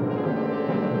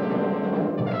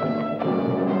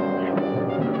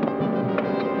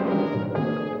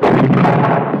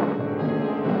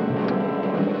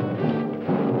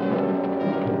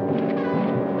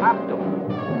 Achtung!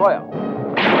 Feuer!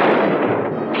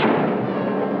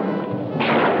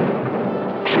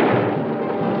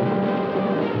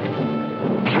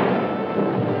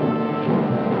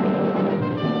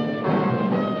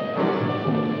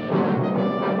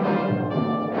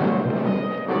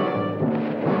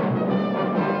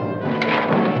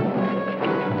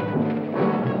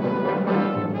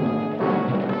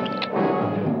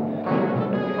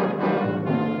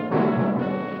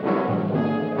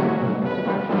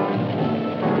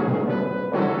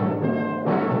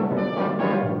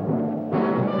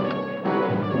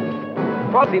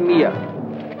 Vor mir!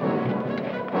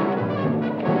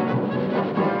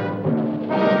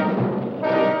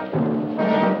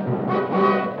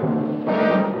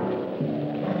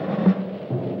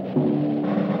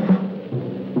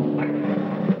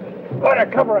 Better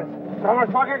cover us. Thomas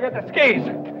Walker, get the skis.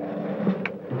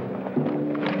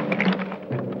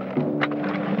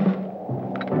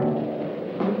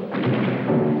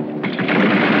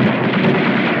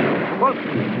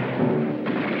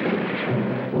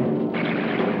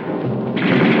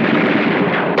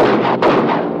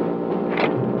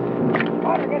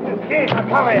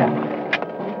 Cover you.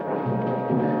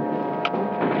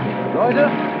 Leute!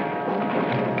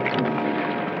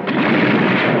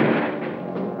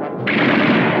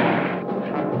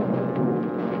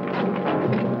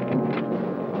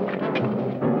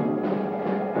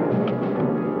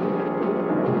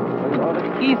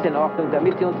 Alles in Ordnung,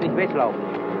 damit Sie uns nicht weglaufen.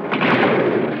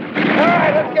 All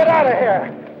right, let's get out of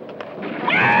here.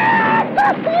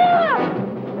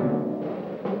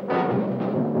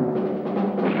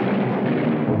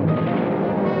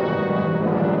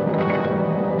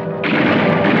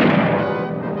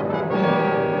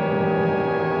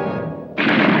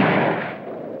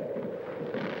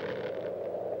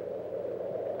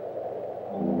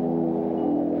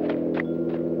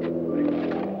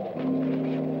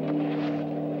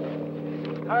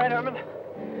 All right, Herman.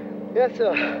 Yes,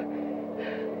 sir.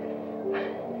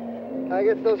 I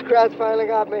guess those crowds finally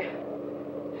got me.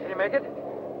 Can you make it?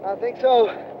 I think so.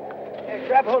 Hey,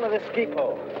 grab hold of this ski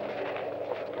pole.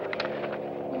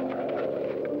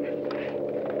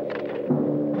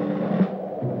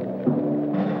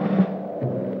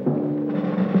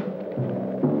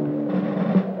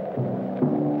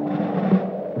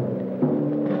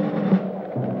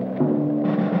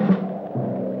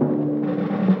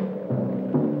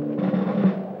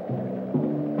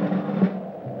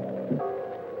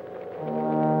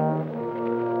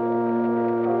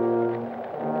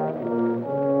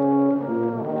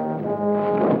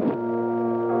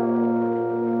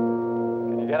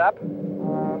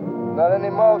 Not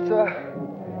anymore, sir.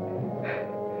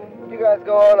 You guys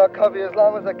go on, I'll cover you as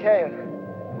long as I can.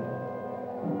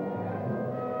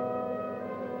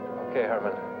 Okay,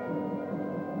 Herman.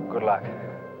 Good luck.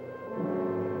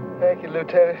 Thank you,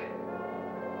 Lieutenant.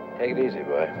 Take it easy,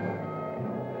 boy.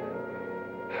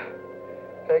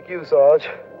 Thank you, Sarge.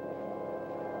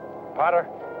 Potter.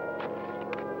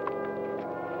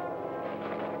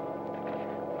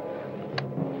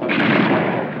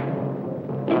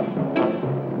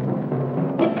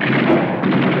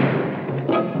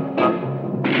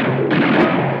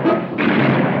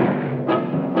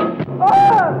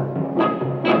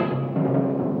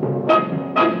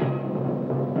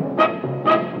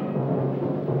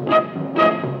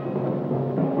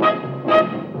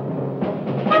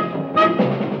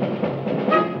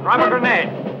 Drop a grenade.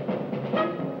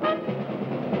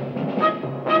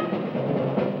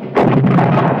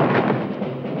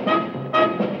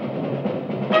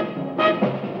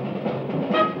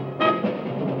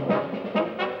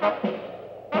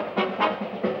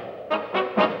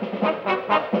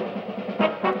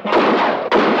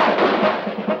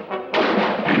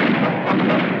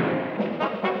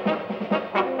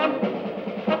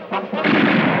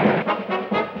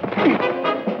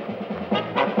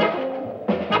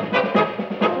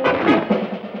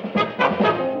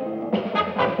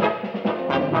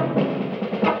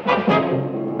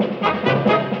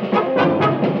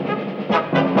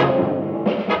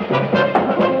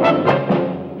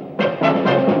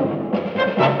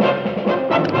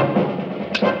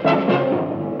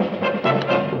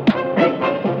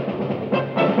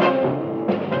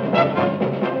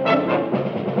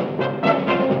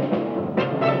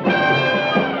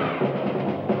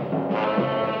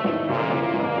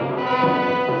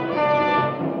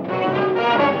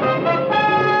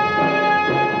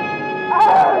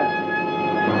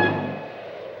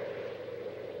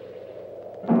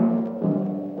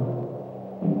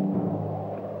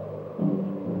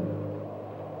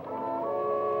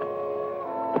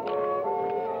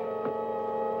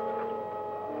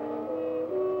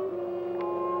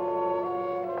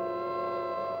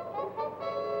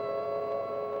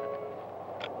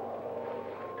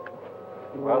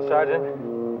 Well, Sergeant,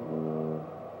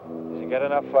 did you get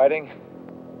enough fighting?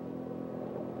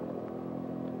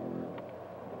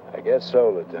 I guess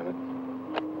so, Lieutenant.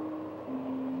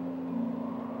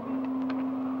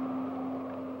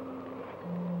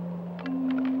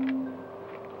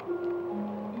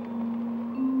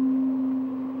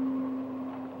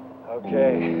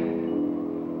 Okay.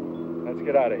 Let's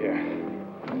get out of here.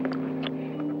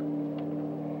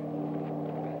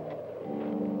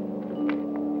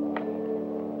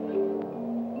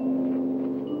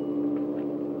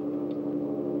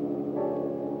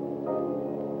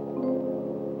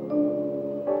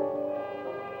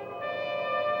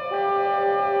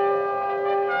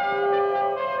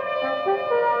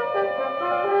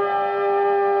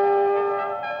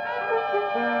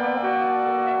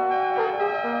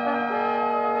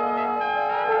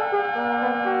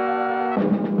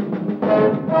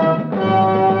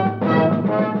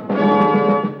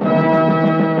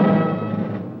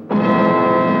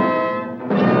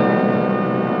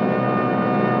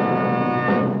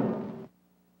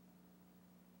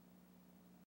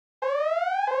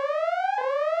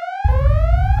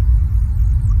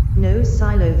 No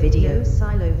silo video, no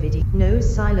silo video, no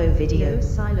silo video, no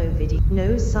silo video,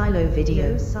 no silo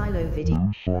video, no silo video, no silo video,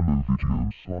 no silo video,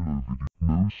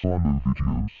 no silo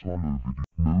video, no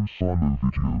silo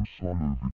video, no silo video.